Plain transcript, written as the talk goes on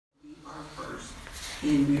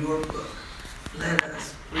in your book. Let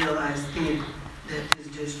us realize then that this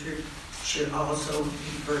district should also be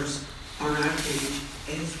first on our page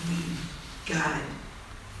as we guide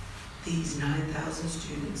these 9,000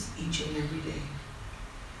 students each and every day.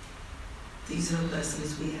 These are the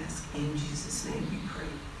blessings we ask. In Jesus' name we pray.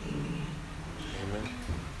 Amen. Amen.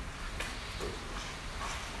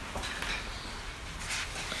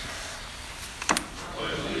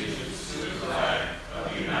 Pledge allegiance to the flag of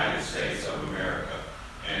the United States of America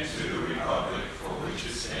and to the republic for which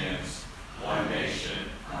it stands, one nation,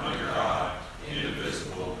 under God,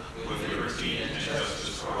 indivisible, with liberty and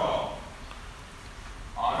justice for all.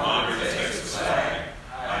 Honor the Texas flag.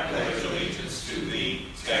 I pledge allegiance to thee,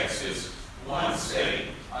 Texas, one state,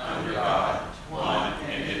 under God, one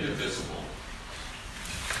and indivisible.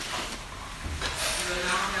 We will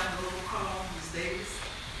now have a roll call. Ms. Davis.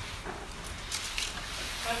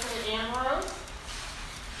 President Ambrose,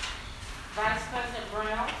 Vice President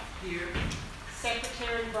Brown, Here.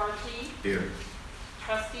 Secretary Barty, Here.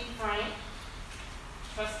 Trustee Frank,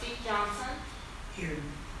 Trustee Johnson, Here.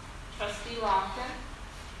 Trustee Lofton,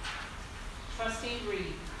 Trustee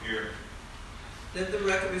Reed. Here. Let the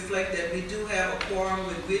record reflect that we do have a quorum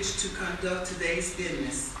with which to conduct today's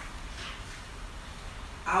business.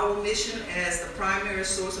 Our mission as the primary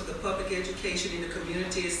source of the public education in the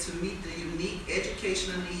community is to meet the unique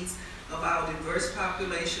educational needs of our diverse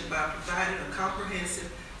population by providing a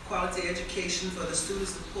comprehensive quality education for the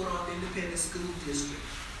students of Port Arthur Independent School District.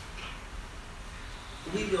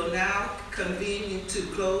 We will now convene into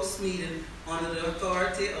closed meeting under the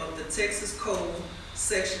authority of the Texas Code,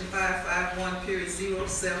 Section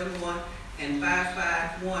 551.071 and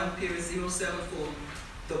 551.074.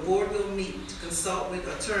 The board will meet to consult with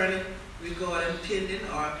attorney regarding pending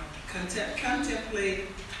or contemplated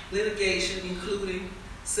litigation, including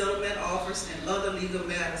settlement offers and other legal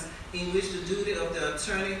matters in which the duty of the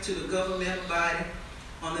attorney to the governmental body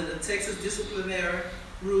under the Texas disciplinary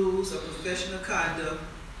rules of professional conduct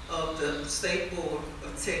of the State Board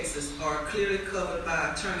of Texas are clearly covered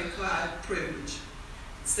by attorney-client privilege.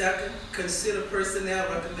 Second, consider personnel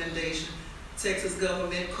recommendation, Texas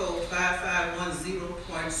Government Code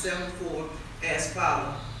 5510.74 as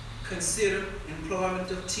follows. Consider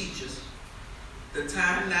employment of teachers. The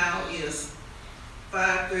time now is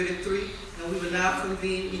 5:33, and we will now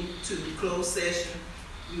convene into closed session.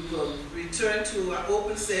 We will return to our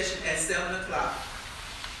open session at 7 o'clock.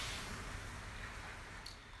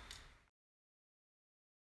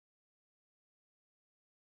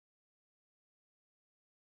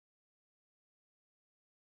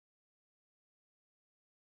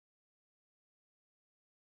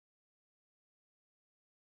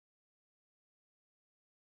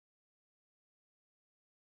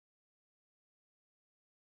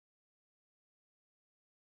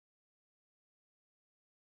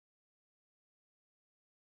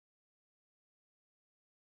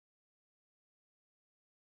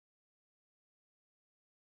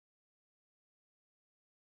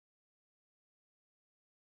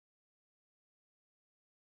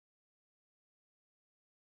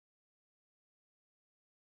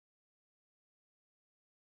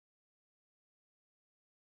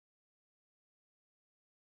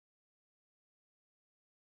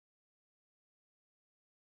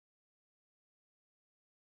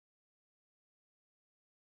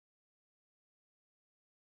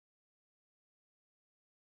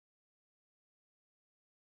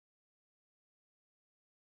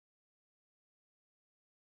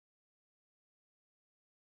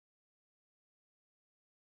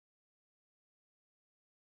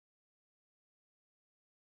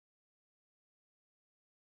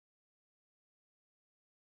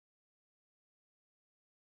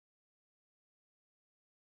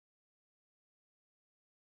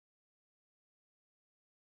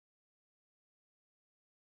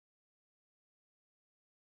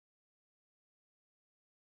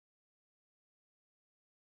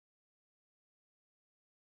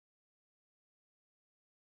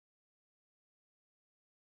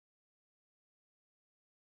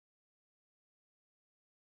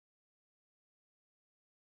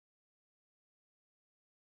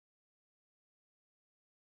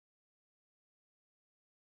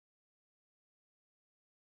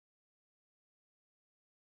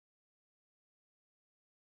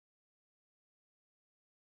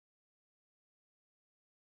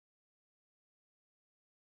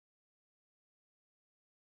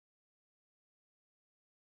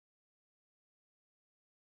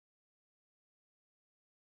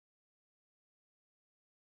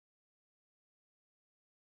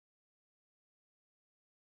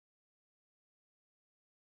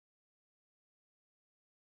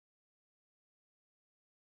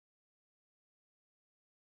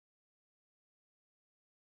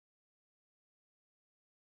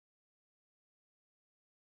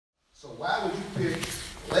 So why would you pick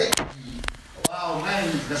Lakeview of all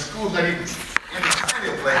names? The school's not even in the city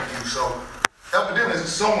of Lakeview. So evidently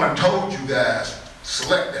someone told you guys to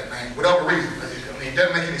select that name, whatever reason. I mean, it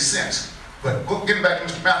doesn't make any sense. But getting back to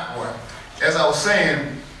Mr. McElroy, as I was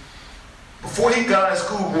saying, before he got on that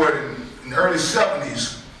school board in the early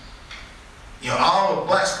 70s, you know, all the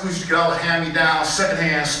black schools used to get all the hand-me-down,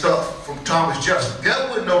 second-hand stuff from Thomas Jefferson. Gus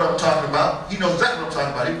wouldn't know what I'm talking about. He knows exactly what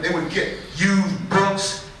I'm talking about. They would get used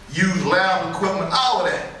books, used lab equipment, all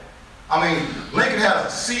of that. I mean, Lincoln had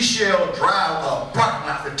a seashell drive parking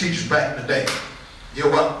lot for teachers back in the day. You know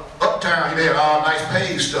what? Uptown, he had all nice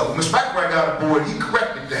paved stuff. When Mr. McElroy got on board, he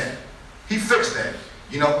corrected that. He fixed that.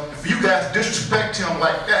 You know, if you guys disrespect him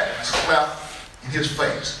like that, it's a slap in his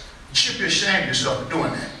face. You should be ashamed of yourself for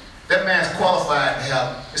doing that. That man's qualified to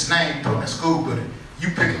have his name put in that school building. You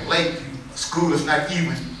pick a Lakeview, a school that's not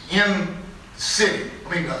even in the city.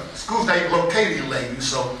 I mean, the school's not even located in Lakeview.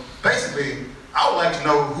 So basically, I would like to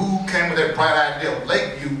know who came with that bright idea of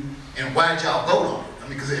Lakeview and why did y'all vote on it? I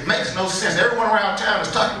mean, because it makes no sense. Everyone around town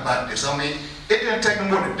is talking about this. I mean, it didn't take them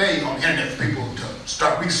more than a day on the internet for people to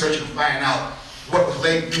start researching and finding out what was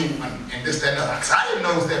Lakeview and this, that, and other. Because I didn't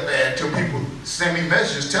know it was that bad until people sent me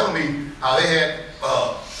messages telling me how they had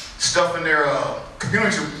stuff in their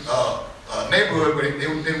community neighborhood, but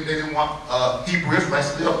they didn't want Hebrew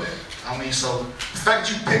Israelites to live there. I mean, so the fact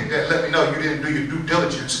that you picked that let me know you didn't do your due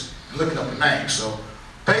diligence in looking up the name. So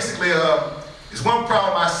basically, there's one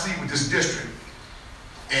problem I see with this district.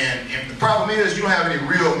 And the problem is you don't have any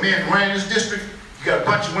real men running this district. You got a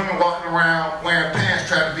bunch of women walking around wearing pants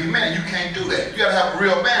trying to be men. You can't do that. You got to have a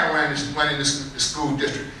real man running this school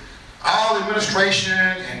district. All the administration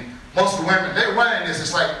and most of the women, they're running this.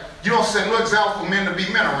 It's like, you don't set no example for men to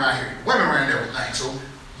be men around here. Women running everything. So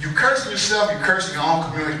you cursing yourself, you're cursing your own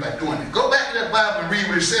community by doing it. Go back to that Bible and read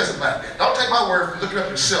what it says about that. Don't take my word for it, look it up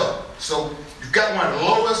yourself. So you've got one of the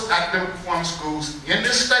lowest academic performance schools in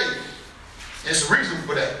this state. It's a reason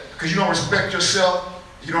for that. Because you don't respect yourself,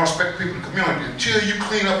 you don't respect the people in the community. Until you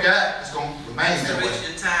clean up your act, it's going to remain that way. Mr. Rich,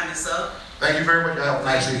 your time is up. Thank you very much. Have a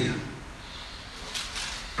nice evening.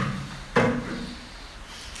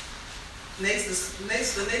 The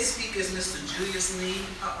next speaker is Mr. Julius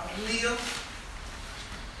Neal.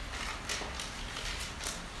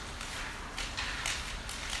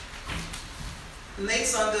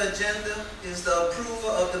 Next on the agenda is the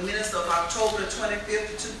approval of the minutes of October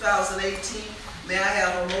 25th, 2018. May I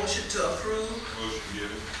have a motion to approve? Motion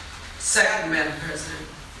given. Second, Madam President.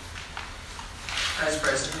 Vice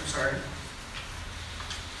President, I'm sorry.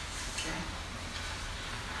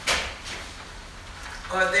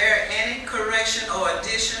 Are there any correction or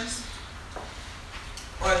additions?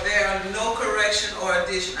 Or there are no correction or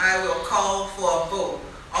addition, I will call for a vote.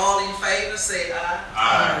 All in favor say aye.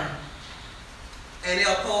 Aye. Any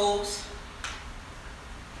opposed?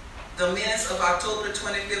 The minutes of October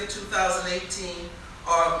 25th, 2018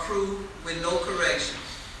 are approved with no correction.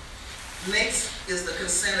 Next is the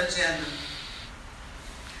consent agenda.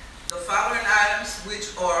 The following items,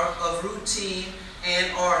 which are of routine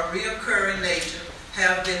and are reoccurring nature,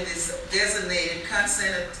 have been designated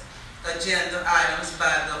consent agenda items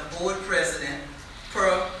by the board president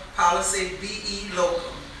per policy BE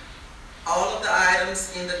locum. All of the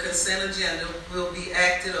items in the consent agenda will be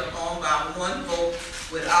acted upon by one vote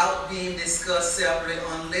without being discussed separately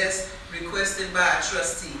unless requested by a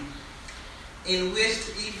trustee, in which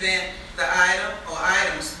event the item or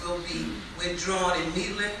items will be withdrawn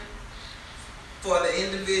immediately for the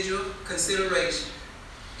individual consideration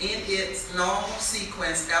in its normal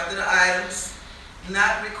sequence after the items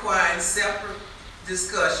not requiring separate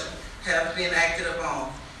discussion have been acted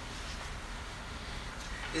upon.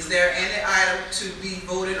 Is there any item to be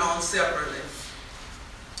voted on separately?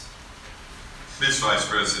 Ms. Vice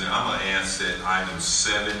President, I'm going to ask that items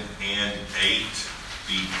 7 and 8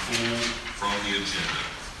 be pulled from the agenda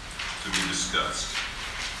to be discussed.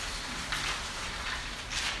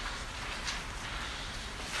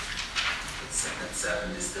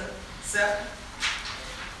 Seven discuss. 7?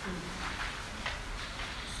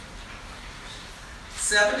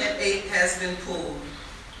 7 and 8 has been pulled.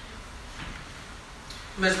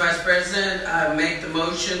 Ms. Vice President, I make the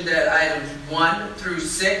motion that items 1 through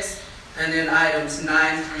 6 and then items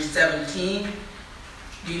 9 through 17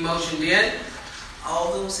 be motioned in.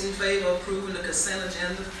 All those in favor of approving the consent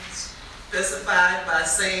agenda specified by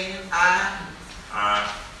saying aye.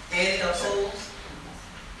 Aye. Any opposed?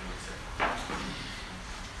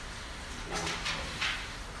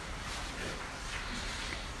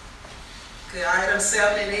 Okay, item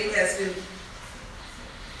 7 and 8 has been.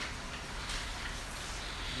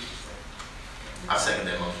 I second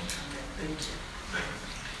that motion. Thank you.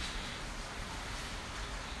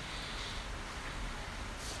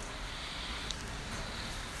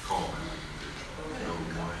 call them individually. Go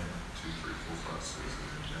 1, 2, 3, 4, 5, 6,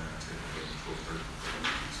 7, 8, 9, 10, 11, 12, 13,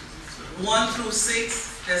 14, 15, 16, 17. 1 through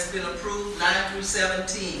 6 has been approved, 9 through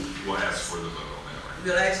 17. We'll ask for the vote on that, right?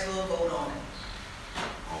 We'll ask for a vote on it.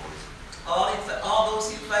 Always. All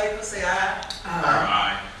those in favor say aye.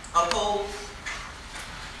 Aye. Opposed?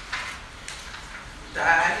 The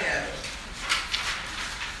ayes have it.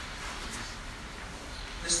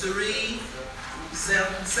 Mr. Reed,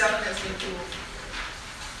 7 has been approved.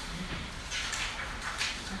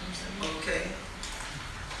 Okay.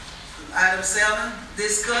 Item 7,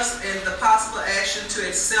 discuss and the possible action to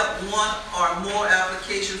accept one or more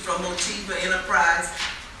applications from Motiva Enterprise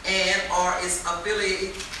and or its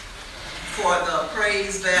affiliate for the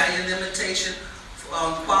appraised value limitation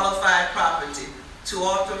on qualified property, to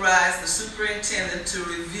authorize the superintendent to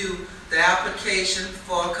review the application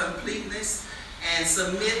for completeness and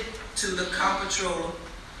submit to the comptroller,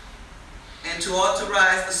 and to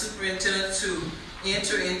authorize the superintendent to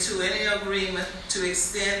enter into any agreement to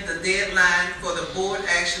extend the deadline for the board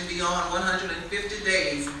action beyond 150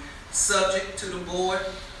 days, subject to the board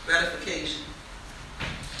ratification.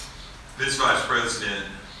 Ms. Vice President,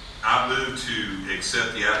 I move to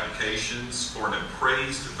accept the applications for an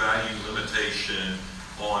appraised value limitation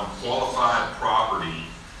on qualified property,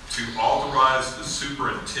 to authorize the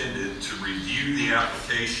superintendent to review the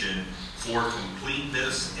application for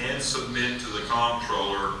completeness and submit to the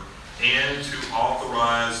comptroller, and to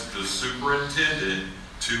authorize the superintendent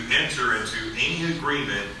to enter into any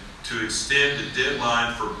agreement to extend the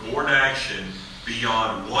deadline for board action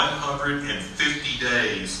beyond 150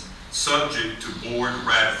 days, subject to board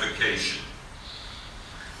ratification.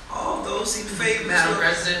 All those in favor? Madam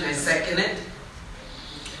President, I second it.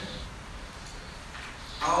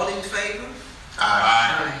 All in favor?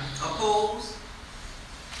 Aye. Opposed?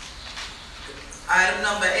 Item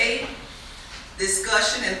number 8,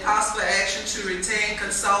 discussion and possible action to retain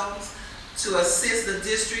consultants to assist the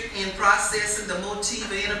district in processing the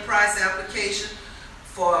Motiva Enterprise application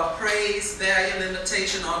for appraised value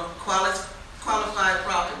limitation on qualified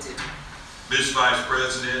property. Ms. Vice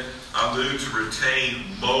President, I move to retain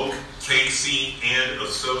Moak, Casey and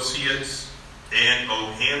Associates and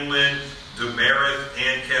O'Hanlon, Demerit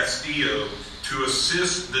and Castillo to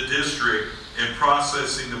assist the district in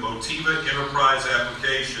processing the Motiva Enterprise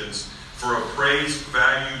applications for appraised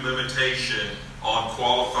value limitation on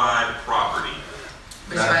qualified property.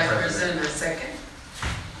 Ms. Vice President, I second.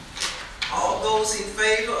 All those in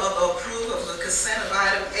favor of the approval of the consent of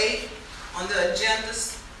item 8 on the agenda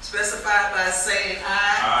specified by saying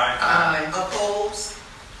aye. Aye. Opposed?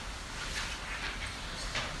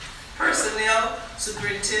 Personnel,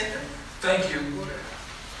 Superintendent. Thank you.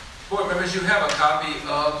 Board members, you have a copy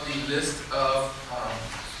of the list of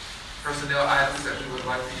personnel items that we would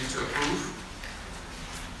like for you to approve.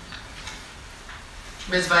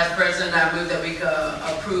 Ms. Vice President, I move that we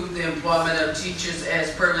approve the employment of teachers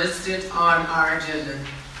as per listed on our agenda.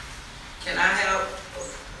 Can I have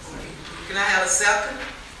a second?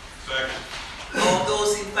 Second. All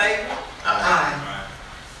those in favor? Aye.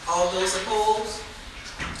 All those opposed?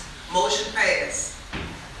 Motion passed.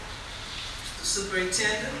 The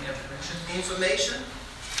Superintendent, information.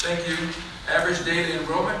 Thank you. Average daily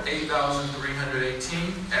enrollment,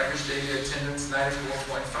 8,318. Average daily attendance,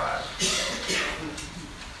 94.5.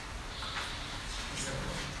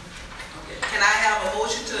 Okay. Can I have a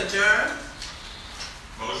motion to adjourn?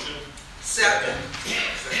 Motion. Second.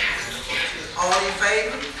 All in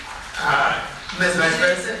favor? Aye. Ms. Vice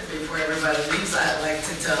President, before everybody leaves, I'd like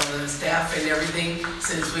to tell the staff and everything,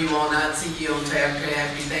 since we will not see you until after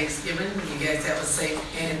Happy Thanksgiving, you guys have a safe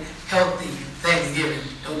and healthy Thanksgiving.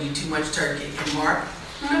 Don't eat too much turkey. And Mark,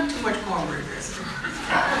 not too much cornbread dressing.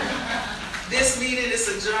 This meeting is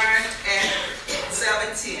adjourned at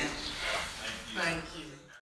 7:10. Thank you.